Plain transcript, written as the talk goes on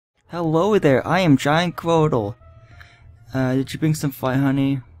Hello there, I am GiantGrotle. Did you bring some fly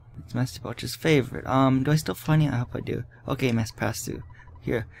honey? It's Master Belch's favorite. Do I still fly honey? I hope I do. Okay, Master Pass through.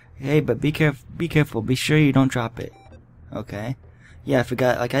 Here. Hey, but be careful. Be sure you don't drop it. Okay. Yeah, I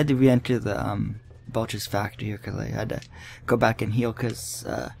forgot. Like, I had to re-enter the, Belch's factory here because I had to go back and heal because,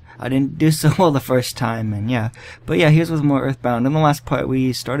 I didn't do so well the first time, and yeah. But yeah, here's with more EarthBound. In the last part,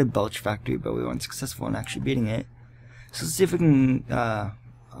 we started Belch factory, but we weren't successful in actually beating it. So let's see if we can,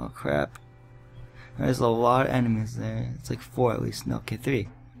 oh crap. There's a lot of enemies there. It's like 4 at least. No, okay, 3.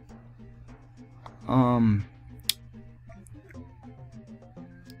 I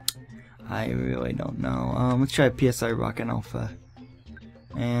really don't know. Let's try PSI Rocket Alpha.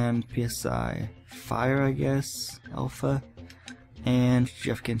 And PSI Fire, I guess. Alpha. And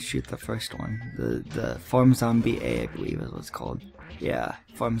Jeff can shoot the first one. The Farm Zombie A, I believe is what it's called. Yeah,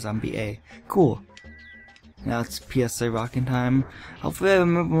 Farm Zombie A. Cool. Now it's PSI rocking time. Hopefully I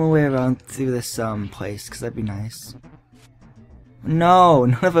remember my way around through this place, cause that'd be nice. No,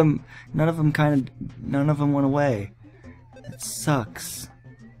 none of them went away. It sucks.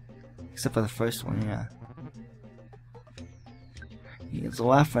 Except for the first one, yeah. He's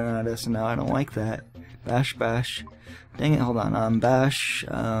laughing at us now. I don't like that. Bash, bash. Dang it, hold on. Bash,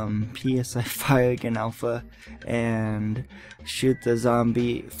 PSI Fire again Alpha, and shoot the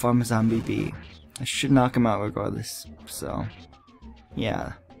zombie, Farm Zombie B. I should knock him out regardless, so,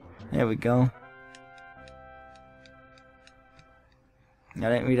 yeah. There we go. I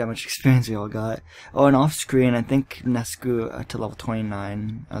didn't read how much experience we all got. Oh, and off screen, I think Ness grew to level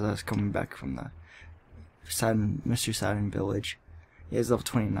 29 as I was coming back from the Mr. Saturn village. He's level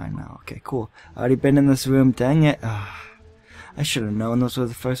 29 now. Okay, cool. I already been in this room. Dang it. I should have known those were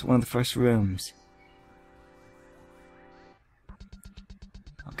one of the first rooms.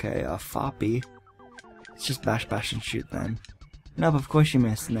 Okay, Foppy. Let's just bash, bash, and shoot then. Nope, of course you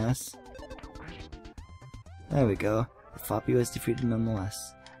missed, Ness. There we go. The Foppy was defeated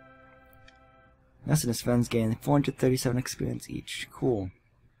nonetheless. Ness and his friends gained 437 experience each. Cool.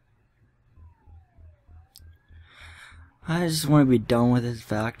 I just want to be done with this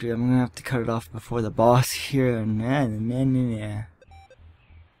factory. I'm gonna have to cut it off before the boss here. And I think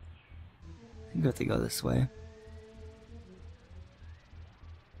I have to go this way.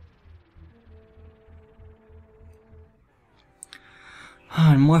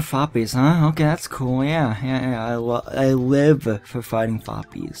 Oh, and more Foppies, huh? Okay, that's cool. Yeah. I live for fighting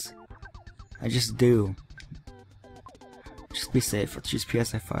Foppies. I just do. Just be safe. Let's use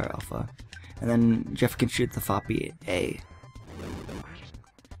PSI Fire Alpha. And then Jeff can shoot the Foppy A.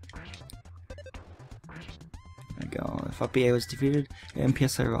 There we go. The Foppy A was defeated, and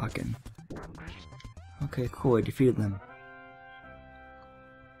PSI Rockin'. Okay, cool. I defeated them.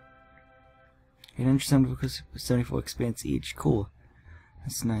 874 experience each. Cool.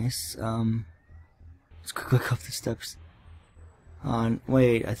 That's nice. Let's quickly look up the steps.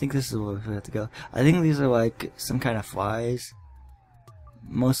 Wait, I think this is where we have to go. I think these are like some kind of flies.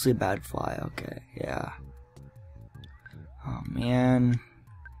 Mostly bad fly, okay, yeah. Oh man.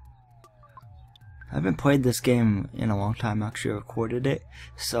 I haven't played this game in a long time, actually recorded it.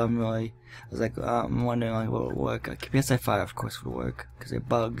 So I was like, I'm wondering like what would work. Like, PSI Fire of course would work, because they're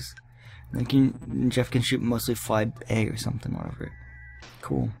bugs. And then Jeff can shoot mostly fly A or something, whatever.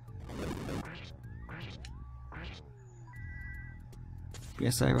 Cool.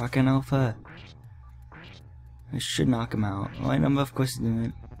 PSI Rockin' Alpha. I should knock him out. Oh, I know, of course it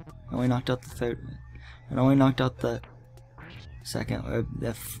didn't. I only knocked out the third. I only knocked out the second, or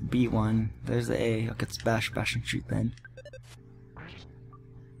the B one. There's the A. Okay, let's bash, bash, and shoot then.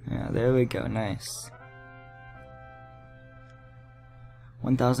 Yeah, there we go. Nice.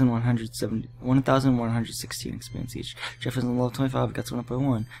 1,116 experience each. Jeff is on level 25, guts went up by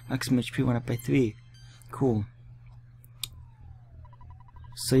 1. Maximum HP went up by 3. Cool.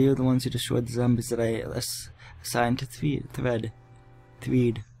 So you're the ones who destroyed the zombies that I assigned to Threed.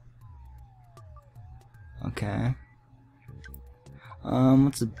 Okay.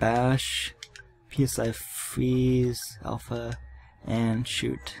 Let's bash, PSI freeze, alpha, and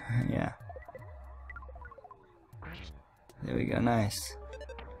shoot. Yeah. There we go, nice.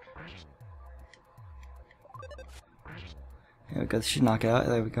 There we go, this should knock it out.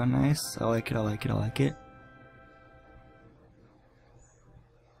 There we go, nice. I like it, I like it, I like it.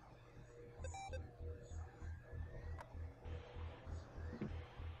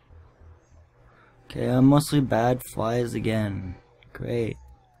 Okay, mostly bad flies again. Great.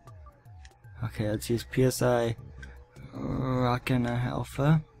 Okay, let's use PSI Rockin'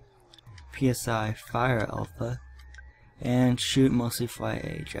 Alpha, PSI Fire Alpha, and shoot mostly fly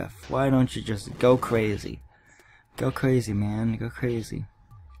A, Jeff. Why don't you just go crazy? Go crazy, man. Go crazy.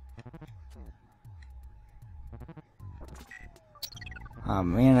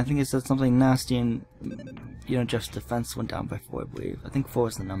 Man, I think it said something nasty, and you know, Jeff's defense went down by 4, I believe. I think 4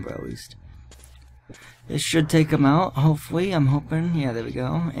 is the number at least. It should take him out, hopefully. I'm hoping. Yeah, there we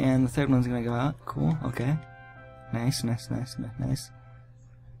go. And the third one's gonna go out. Cool. Okay. Nice, nice, nice, nice, nice.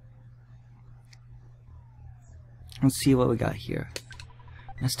 Let's see what we got here.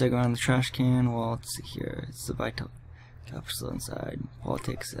 Let's dig around the trash can. Well, let's see here. It's the vital capsule inside.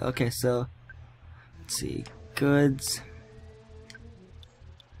 Politics. Okay, so let's see. Goods.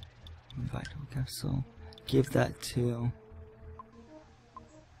 Vital capsule. Give that to.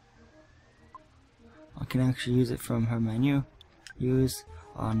 I can actually use it from her menu. Use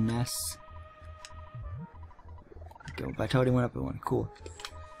on Ness. Okay, vitality went up by 1. Cool.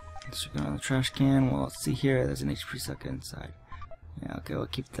 Let's go on the trash can. Well, let's see here. There's an HP sucker inside. Yeah, okay, we'll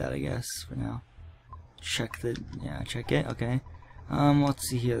keep that, I guess, for now. Check the, yeah, check it, okay. Let's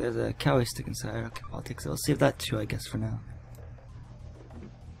see here, there's a calorie stick inside. Okay, politics, I'll save that too, I guess, for now.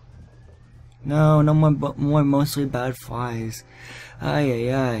 No, no more mostly bad flies. Ay,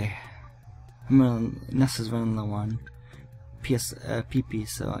 ay, ay. Nessa's running low on PP,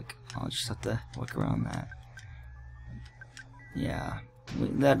 so I'll just have to work around that. Yeah,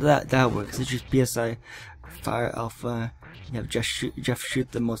 that works. It's just PSI, Fire Alpha. You have Jeff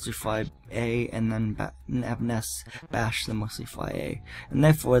shoot the mostly fly A, and then have Ness bash the mostly fly A, and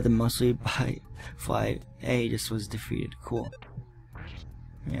therefore the mostly fly A just was defeated. Cool.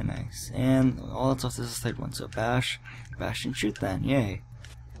 Yeah, nice. And all that's left is the third one. So bash, and shoot. Then, yay!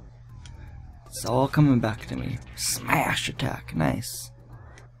 It's all coming back to me. Smash attack. Nice.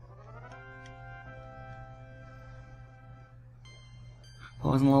 I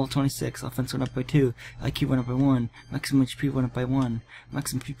was on level 26, offense went up by 2, IQ went up by 1, maximum HP went up by 1,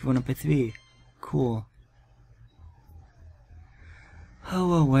 maximum PP went up by 3. Cool. Oh,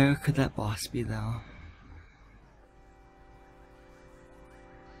 well, where could that boss be, though?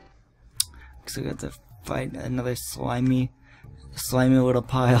 So I got to fight another slimy little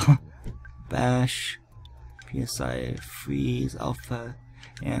pile. Bash, PSI, freeze, alpha,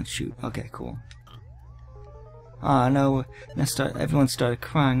 and shoot. Okay, cool. Ah, no, everyone started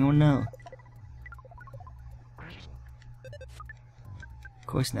crying, oh no. Of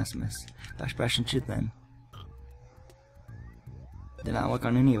course Ness missed. Bash, and shoot then. Did not work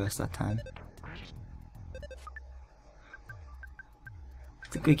on any of us that time. I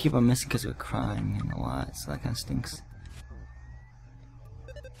think we keep on missing because we're crying a lot, so that kind of stinks.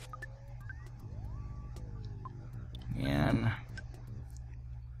 Man.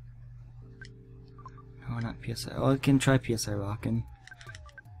 Oh, not PSI. Oh, I can try PSI rocking.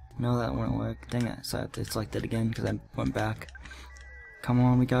 No, that won't work. Dang it. So I have to select it again because I went back. Come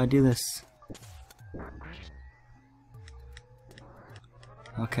on, we gotta do this.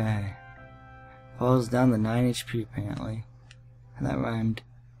 Okay. Falls down to 9 HP apparently. And that rhymed.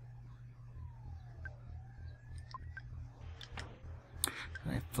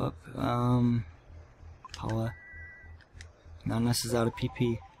 Right flip. Paula. Now Ness is out of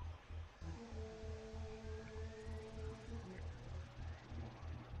PP.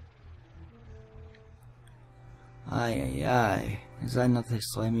 Ay, ay, ay. Is that another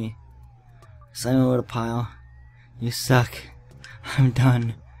slimy little pile? You suck. I'm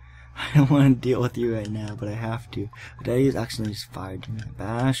done. I don't want to deal with you right now, but I have to. Did I use accidentally just fired?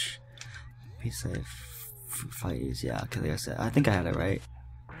 Bash. PSI freeze. Yeah, okay, like I said. I think I had it right.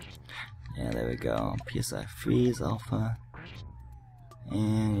 Yeah, there we go. PSI freeze, alpha.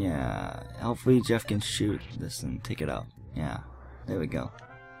 And yeah, hopefully Jeff can shoot this and take it out. Yeah, there we go.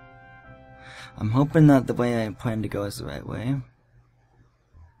 I'm hoping that the way I plan to go is the right way.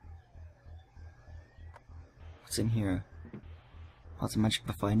 What's in here? Lots of magic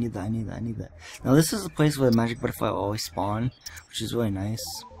butterfly. I need that, I need that. Now this is a place where the magic butterfly will always spawn, which is really nice,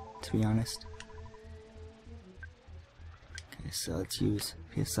 to be honest. Okay, so let's use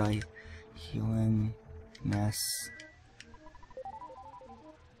PSI, healing, Ness.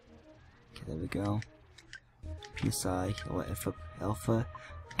 Okay, there we go. PSI, alpha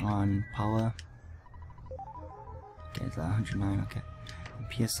on Paula. Okay, is that 109? Okay.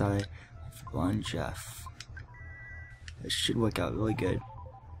 And PSI on Jeff. It should work out really good.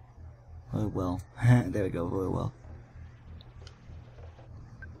 Really well. There we go, really well.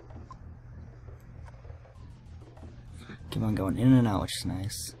 Keep on going in and out, which is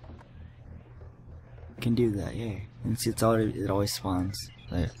nice. Can do that, yay. And see, it always spawns.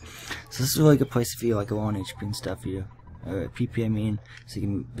 There. So this is a really good place if you like a low on HP and stuff. Or PP, I mean, so you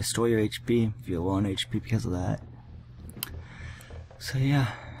can restore your HP if you're low on HP because of that. So yeah.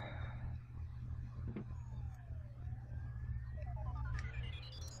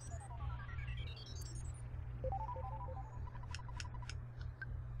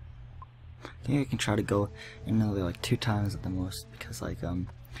 I think I can try to go another like 2 times at the most, because like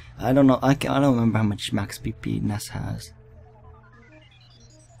I don't know, I don't remember how much max BP Ness has.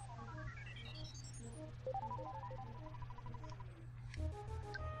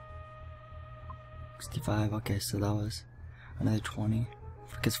 $65. Okay, so that was another 20.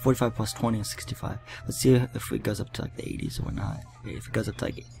 Because 45 plus 20 is 65. Let's see if it goes up to like the 80s or whatnot. If it goes up to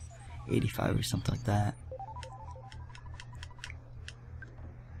like 85 or something like that.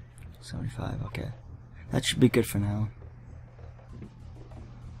 75. Okay, that should be good for now.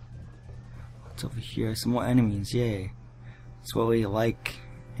 What's over here? Some more enemies. Yay! That's what we like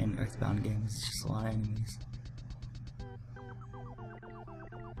in EarthBound games. It's just a lot of enemies.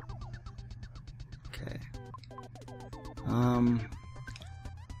 Okay.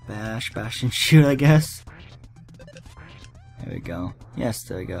 Bash and shoot, I guess. There we go. Yes,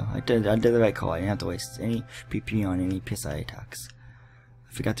 there we go. I did the right call. I didn't have to waste any PP on any PSI attacks.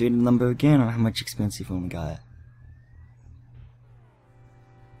 I forgot to read the number again on how much expensive one we got.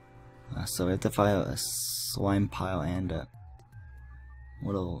 So we have to fight a slime pile and a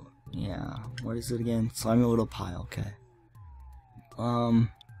little, yeah, what is it again? Slimy little pile, okay. I'll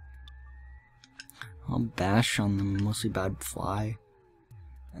bash on the mostly bad fly.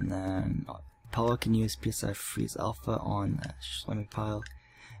 And then Pella can use PSI freeze alpha on the slimy pile.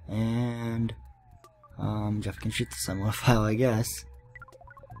 And Jeff can shoot the similar pile, I guess.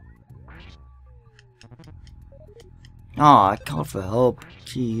 Aw, I called for help.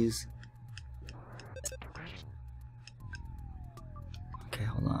 Jeez. Okay,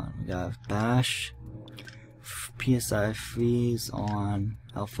 hold on. We got bash, PSI freeze on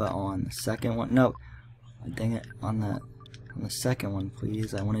alpha on the second one. No, dang it, on the second one,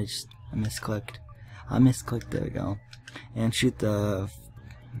 please. I misclicked. There we go. And shoot the,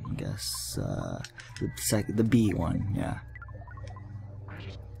 I guess the B one. Yeah.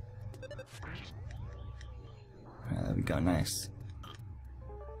 There we go, nice.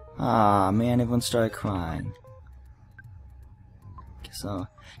 Ah, man, everyone started crying. Okay, so,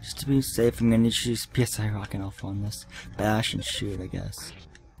 just to be safe, I'm gonna use PSI Rock and Alpha on this. Bash and shoot, I guess.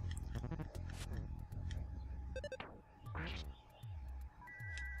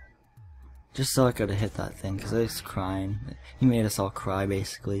 Just so I could have hit that thing, because I was crying. He made us all cry,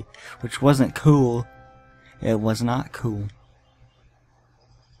 basically. Which wasn't cool. It was not cool.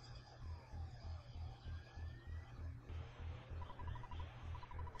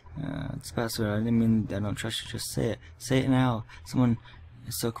 It's password. I didn't mean I don't trust you. Just say it. Say it now. Someone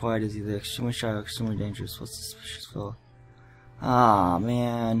is so quiet is either extremely shy or extremely dangerous. What's suspicious for? Ah,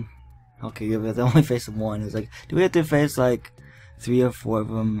 man. Okay, give it the only face of one. It's like, do we have to face like 3 or 4 of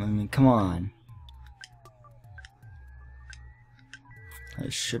them? I mean, come on.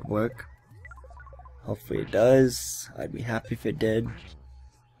 It should work. Hopefully it does. I'd be happy if it did.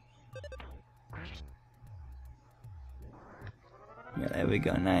 Yeah, there we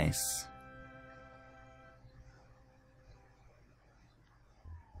go, nice.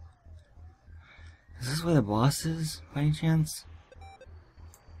 Is this where the boss is, by any chance?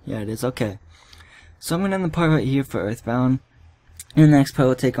 Yeah, it is, okay. So I'm gonna end the part right here for EarthBound. In the next part,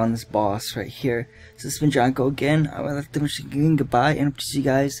 we'll take on this boss right here. So this has been GiantGrotle again. I would like to wish you goodbye, and hope to see you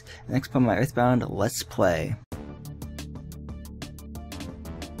guys in the next part of my EarthBound Let's Play.